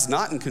 that God's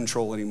not in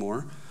control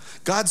anymore,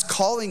 God's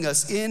calling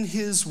us in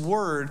his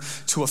word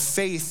to a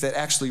faith that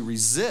actually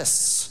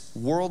resists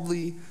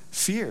worldly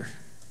fear.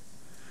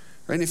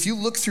 Right? And if you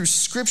look through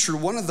scripture,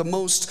 one of the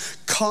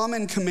most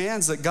common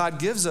commands that God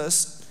gives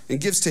us and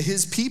gives to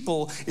his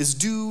people is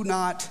do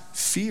not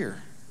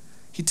fear.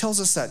 He tells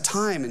us that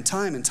time and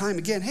time and time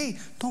again. Hey,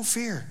 don't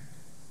fear.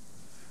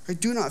 Right?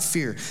 Do not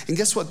fear. And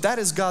guess what? That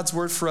is God's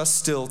word for us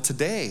still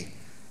today.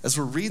 As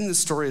we're reading this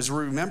story, as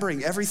we're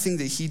remembering everything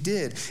that he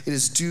did, it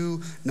is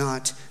do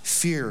not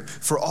fear.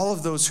 For all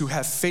of those who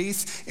have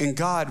faith in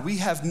God, we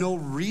have no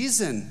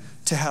reason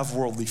to have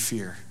worldly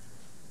fear.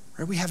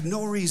 Right? We have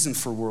no reason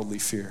for worldly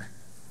fear.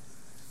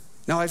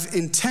 Now, I've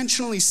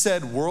intentionally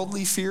said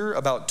worldly fear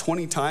about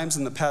 20 times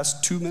in the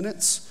past 2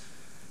 minutes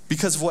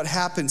because of what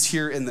happens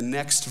here in the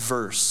next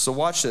verse. So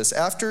watch this.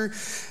 After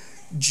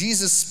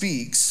Jesus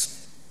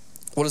speaks,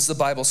 what does the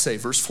Bible say?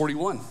 Verse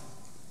 41.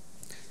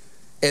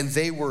 And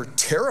they were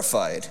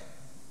terrified,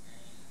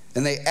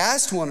 and they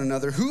asked one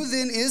another, who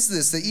then is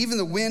this that even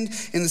the wind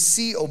and the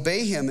sea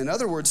obey him? In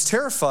other words,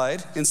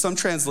 terrified, in some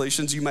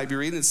translations you might be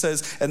reading, it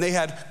says, and they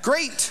had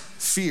great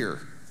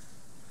fear.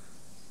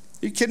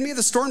 Are you kidding me?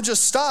 The storm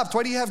just stopped.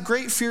 Why do you have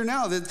great fear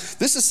now?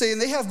 This is saying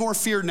they have more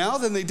fear now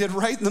than they did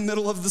right in the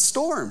middle of the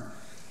storm.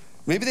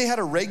 Maybe they had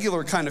a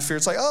regular kind of fear.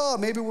 It's like, oh,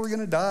 maybe we're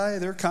going to die.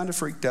 They're kind of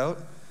freaked out.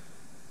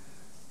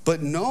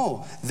 But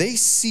no, they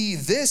see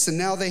this and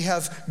now they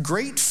have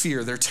great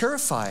fear. They're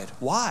terrified.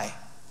 Why?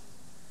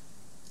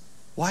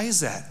 Why is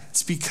that?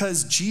 It's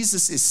because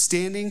Jesus is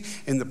standing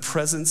in the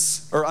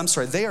presence,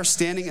 they are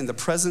standing in the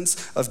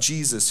presence of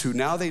Jesus, who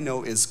now they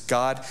know is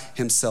God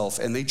himself,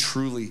 and they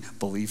truly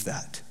believe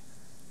that.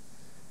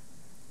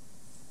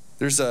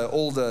 There's an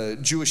old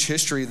Jewish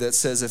history that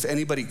says if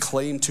anybody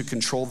claimed to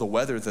control the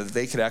weather, that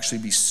they could actually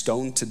be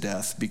stoned to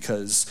death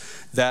because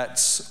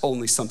that's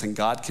only something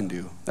God can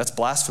do. That's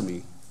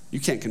blasphemy. You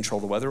can't control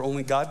the weather.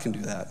 Only God can do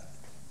that.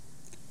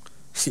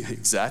 Yeah,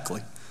 exactly.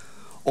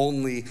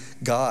 Only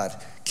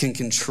God can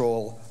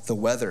control the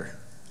weather.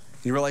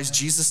 You realize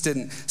Jesus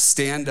didn't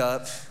stand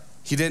up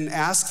He didn't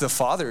ask the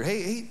Father,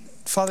 hey,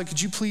 Father,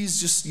 could you please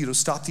just,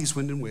 stop these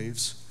wind and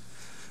waves?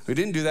 He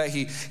didn't do that.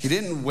 He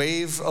didn't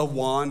wave a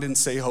wand and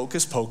say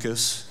hocus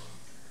pocus.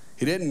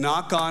 He didn't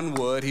knock on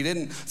wood. He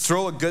didn't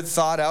throw a good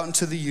thought out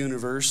into the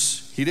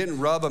universe. He didn't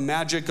rub a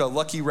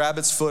lucky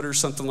rabbit's foot or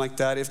something like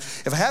that.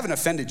 If I haven't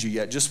offended you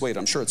yet, just wait.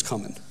 I'm sure it's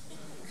coming.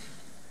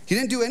 He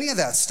didn't do any of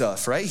that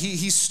stuff, right?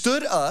 He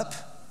stood up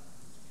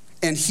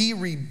and he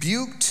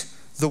rebuked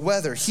the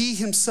weather. He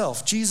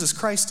himself, Jesus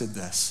Christ, did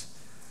this.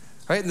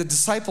 Right? And the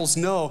disciples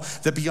know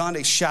that beyond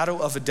a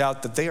shadow of a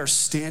doubt that they are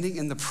standing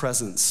in the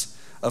presence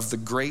of the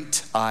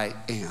great I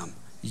am,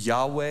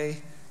 Yahweh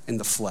in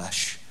the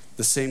flesh,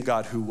 the same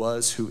God who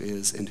was, who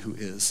is, and who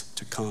is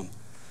to come.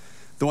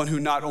 The one who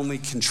not only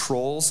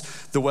controls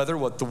the weather,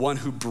 but the one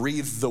who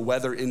breathed the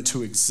weather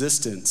into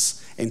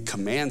existence and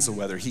commands the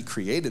weather. He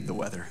created the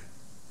weather.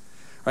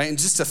 Right? In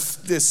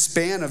just this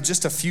span of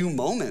just a few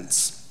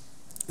moments,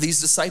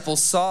 these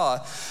disciples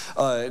saw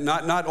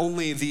not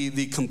only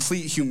the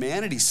complete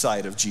humanity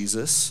side of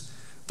Jesus,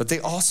 but they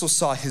also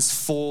saw his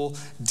full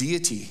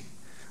deity.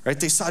 Right?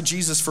 They saw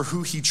Jesus for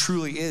who he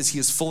truly is. He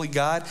is fully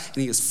God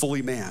and he is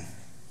fully man.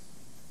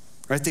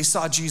 Right? They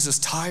saw Jesus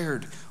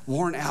tired,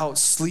 worn out,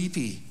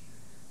 sleepy,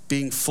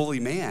 being fully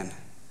man.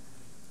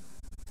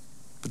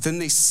 But then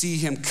they see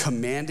him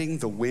commanding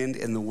the wind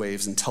and the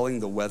waves and telling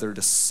the weather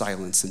to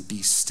silence and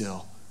be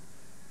still,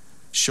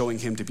 showing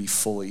him to be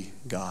fully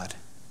God.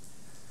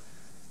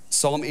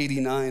 Psalm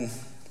 89,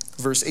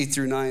 verse 8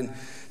 through 9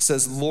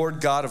 says,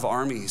 Lord God of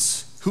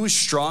armies, who is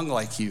strong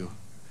like you?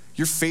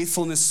 Your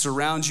faithfulness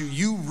surrounds you.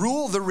 You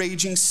rule the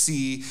raging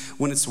sea.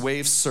 When its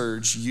waves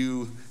surge,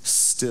 you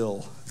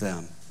still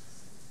them.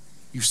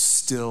 You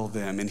still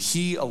them. And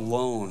he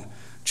alone,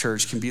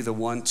 church, can be the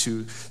one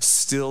to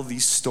still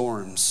these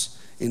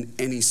storms in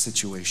any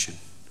situation.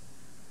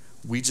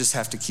 We just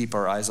have to keep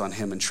our eyes on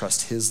him and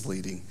trust his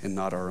leading and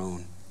not our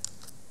own.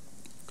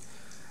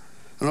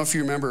 I don't know if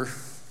you remember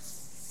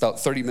about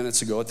 30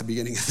 minutes ago at the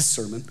beginning of this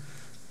sermon,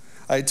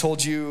 I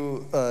told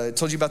you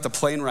about the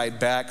plane ride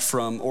back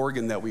from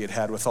Oregon that we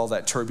had with all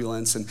that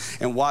turbulence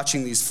and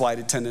watching these flight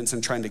attendants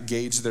and trying to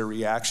gauge their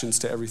reactions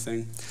to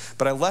everything.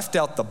 But I left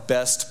out the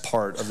best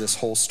part of this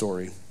whole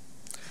story.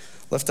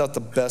 Left out the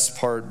best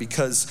part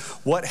because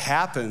what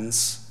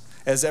happens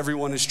as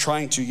everyone is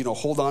trying to,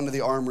 hold on to the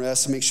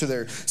armrests and make sure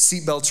their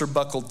seatbelts are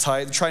buckled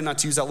tight, try not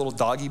to use that little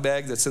doggy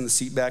bag that's in the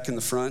seat back in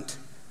the front.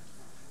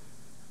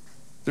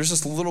 There's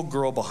this little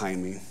girl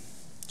behind me.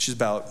 She's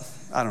about,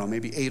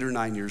 maybe 8 or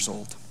 9 years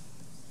old.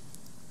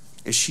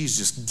 And she's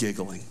just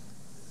giggling.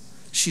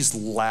 She's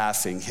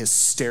laughing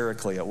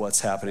hysterically at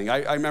what's happening.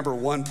 I remember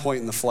one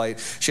point in the flight,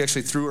 she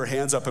actually threw her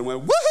hands up and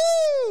went,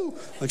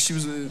 woohoo! Like she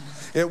was,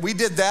 we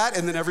did that,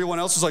 and then everyone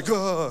else was like,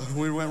 oh,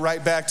 we went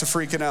right back to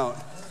freaking out.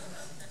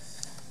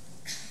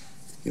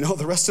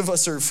 The rest of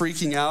us are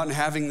freaking out and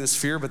having this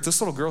fear, but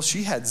this little girl,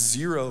 she had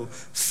zero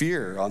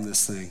fear on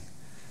this thing.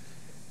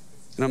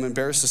 And I'm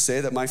embarrassed to say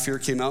that my fear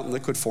came out in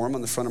liquid form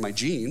on the front of my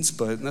jeans,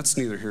 but that's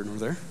neither here nor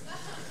there.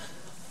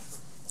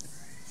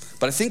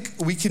 But I think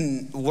we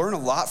can learn a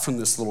lot from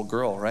this little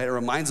girl, right? It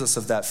reminds us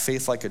of that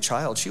faith like a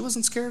child. She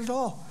wasn't scared at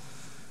all.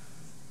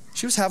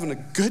 She was having a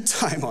good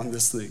time on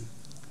this thing,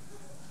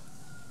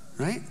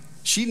 right?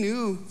 She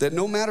knew that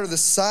no matter the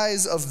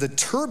size of the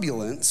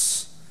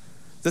turbulence,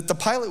 that the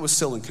pilot was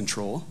still in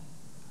control,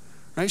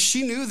 right?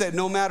 She knew that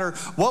no matter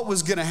what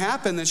was going to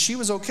happen, that she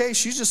was okay.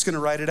 She's just going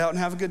to ride it out and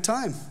have a good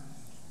time.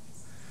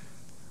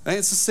 And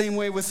it's the same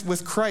way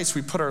with Christ.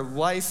 We put our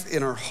life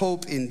and our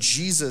hope in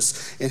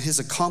Jesus and his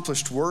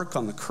accomplished work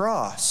on the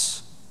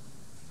cross.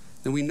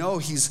 Then we know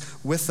he's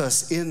with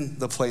us in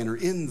the plane or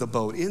in the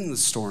boat, in the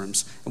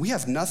storms. And we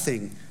have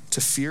nothing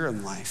to fear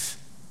in life.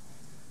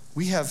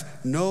 We have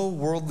no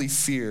worldly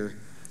fear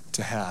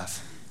to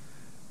have.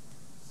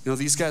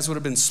 These guys would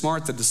have been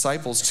smart, the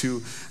disciples,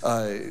 to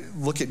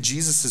look at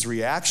Jesus'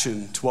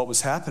 reaction to what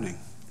was happening.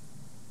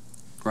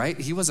 Right?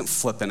 He wasn't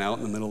flipping out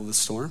in the middle of the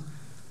storm.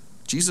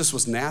 Jesus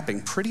was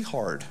napping pretty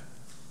hard,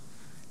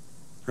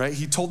 right?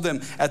 He told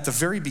them at the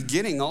very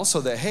beginning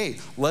also that, hey,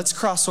 let's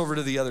cross over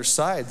to the other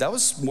side. That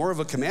was more of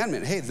a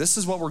commandment. Hey, this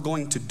is what we're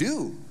going to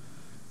do.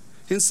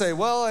 He didn't say,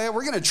 well, hey,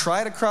 we're going to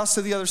try to cross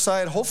to the other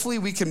side. Hopefully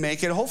we can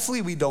make it.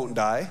 Hopefully we don't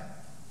die.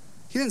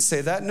 He didn't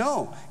say that.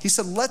 No. He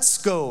said, let's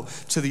go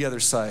to the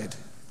other side,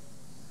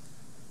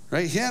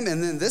 right? Him,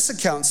 and then this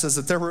account says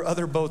that there were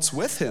other boats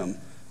with him.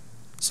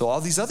 So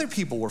all these other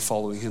people were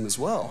following him as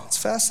well. It's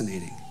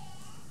fascinating.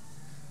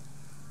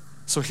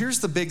 So here's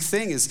the big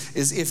thing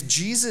is if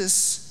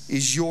Jesus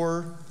is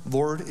your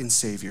Lord and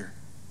Savior,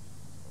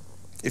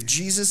 if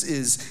Jesus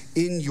is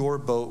in your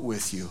boat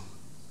with you,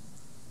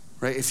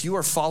 right? If you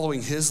are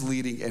following his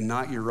leading and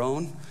not your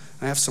own,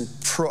 I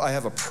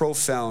have a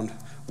profound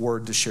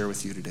word to share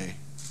with you today.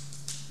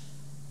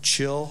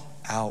 Chill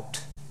out.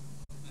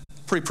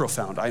 Pretty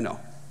profound, I know.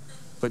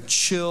 But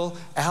chill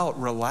out,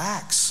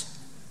 relax.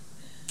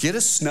 Get a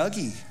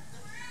Snuggie.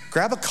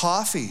 Grab a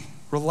coffee.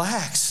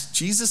 Relax.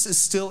 Jesus is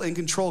still in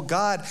control.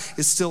 God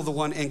is still the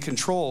one in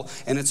control.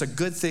 And it's a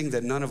good thing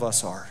that none of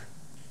us are.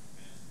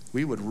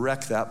 We would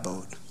wreck that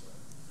boat.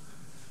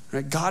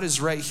 Right? God is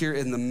right here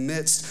in the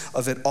midst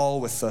of it all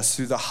with us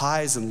through the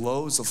highs and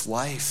lows of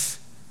life,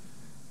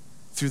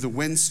 through the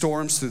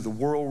windstorms, through the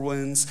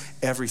whirlwinds,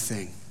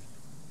 everything.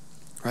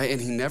 Right?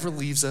 And he never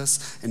leaves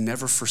us and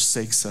never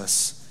forsakes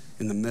us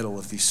in the middle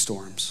of these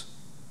storms.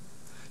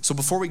 So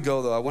before we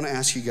go, though, I want to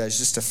ask you guys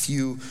just a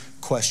few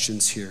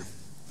questions here.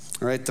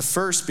 All right, the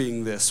first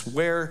being this: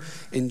 where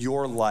in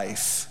your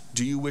life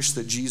do you wish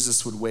that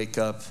Jesus would wake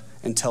up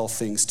and tell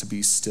things to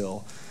be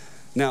still?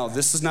 Now,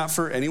 this is not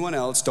for anyone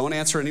else. Don't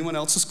answer anyone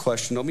else's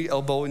question. Don't be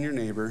elbowing your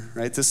neighbor,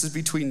 right? This is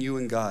between you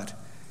and God.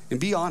 And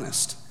be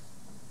honest.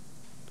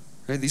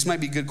 Right? These might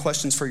be good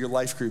questions for your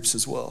life groups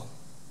as well.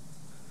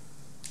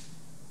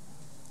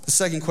 The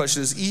second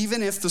question is,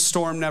 even if the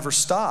storm never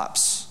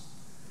stops,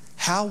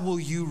 how will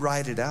you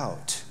ride it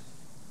out?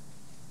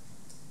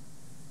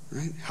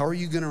 Right? How are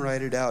you going to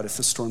ride it out if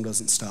the storm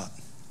doesn't stop?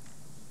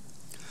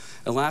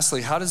 And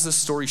lastly, how does this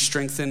story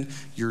strengthen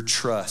your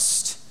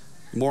trust?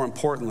 More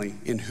importantly,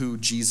 in who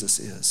Jesus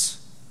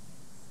is.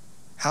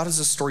 How does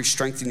this story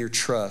strengthen your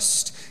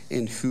trust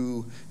in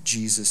who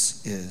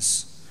Jesus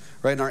is?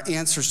 Right? And our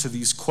answers to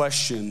these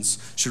questions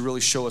should really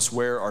show us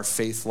where our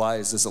faith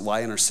lies. Does it lie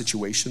in our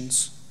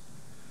situations?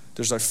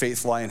 Does our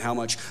faith lie in how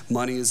much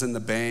money is in the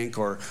bank,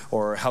 or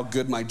how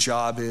good my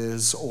job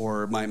is,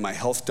 or my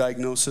health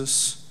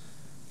diagnosis?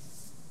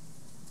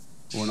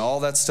 When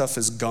all that stuff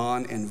is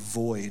gone and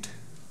void,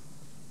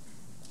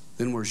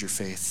 then where's your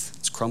faith?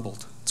 It's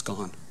crumbled. It's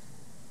gone.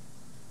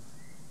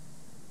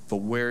 But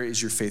where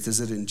is your faith? Is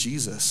it in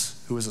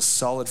Jesus, who is a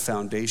solid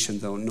foundation,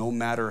 though, no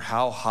matter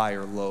how high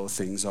or low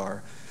things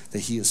are, that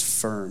he is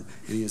firm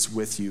and he is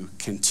with you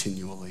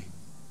continually?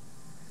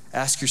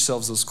 Ask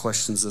yourselves those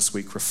questions this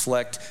week.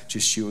 Reflect,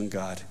 just you and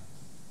God.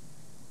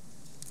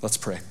 Let's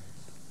pray.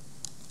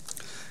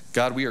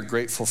 God, we are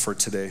grateful for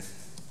today.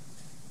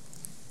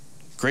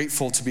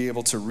 Grateful to be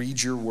able to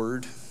read your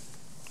word,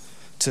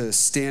 to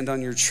stand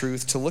on your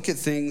truth, to look at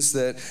things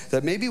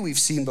that maybe we've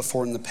seen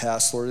before in the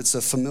past, Lord. It's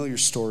a familiar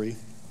story.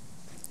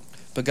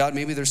 But God,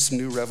 maybe there's some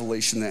new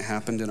revelation that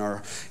happened in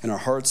our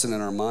hearts and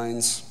in our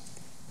minds.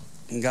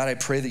 And God, I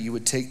pray that you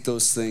would take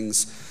those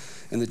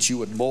things and that you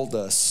would mold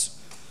us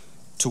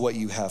to what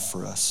you have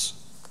for us.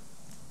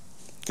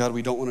 God,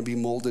 we don't want to be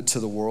molded to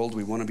the world.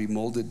 We want to be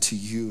molded to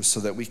you so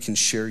that we can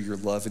share your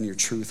love and your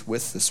truth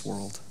with this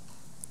world.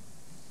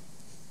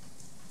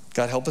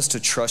 God, help us to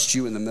trust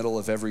you in the middle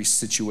of every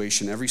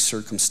situation, every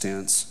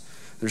circumstance.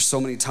 There's so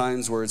many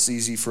times where it's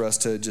easy for us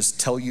to just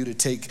tell you to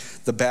take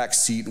the back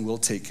seat and we'll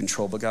take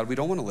control. But God, we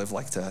don't want to live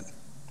like that.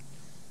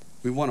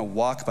 We want to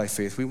walk by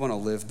faith. We want to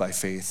live by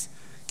faith,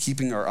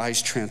 keeping our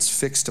eyes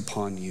transfixed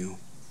upon you,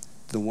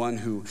 the one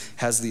who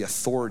has the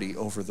authority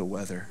over the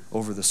weather,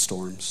 over the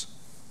storms.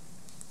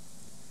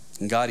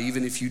 And God,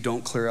 even if you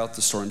don't clear out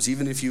the storms,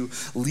 even if you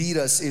lead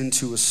us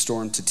into a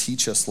storm to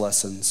teach us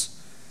lessons,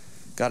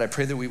 God, I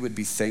pray that we would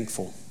be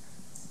thankful.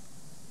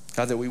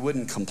 God, that we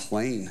wouldn't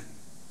complain.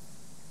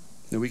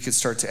 That we could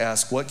start to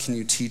ask, what can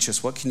you teach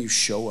us? What can you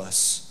show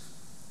us?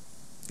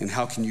 And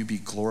how can you be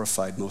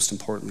glorified, most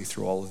importantly,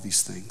 through all of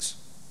these things?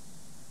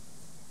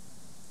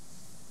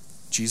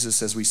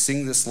 Jesus, as we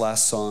sing this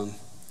last song,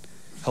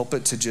 help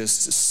it to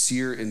just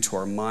sear into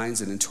our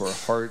minds and into our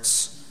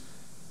hearts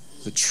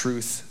the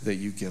truth that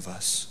you give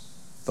us,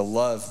 the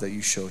love that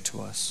you show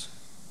to us.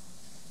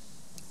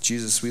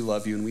 Jesus, we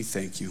love you and we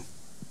thank you.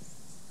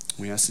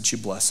 We ask that you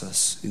bless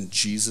us in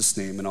Jesus'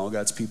 name, and all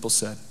God's people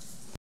said.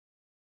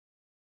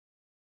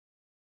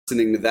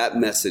 Listening to that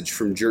message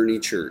from Journey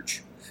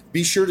Church.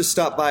 Be sure to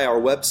stop by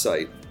our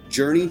website,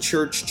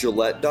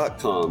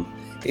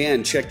 journeychurchgillette.com,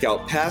 and check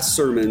out past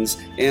sermons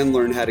and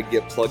learn how to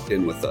get plugged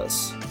in with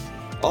us.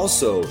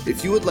 Also,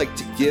 if you would like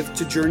to give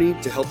to Journey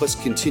to help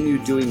us continue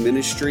doing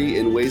ministry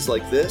in ways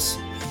like this,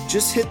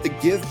 just hit the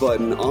give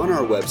button on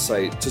our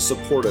website to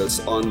support us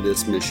on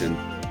this mission.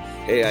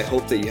 Hey, I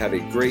hope that you have a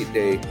great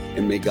day,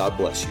 and may God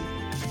bless you.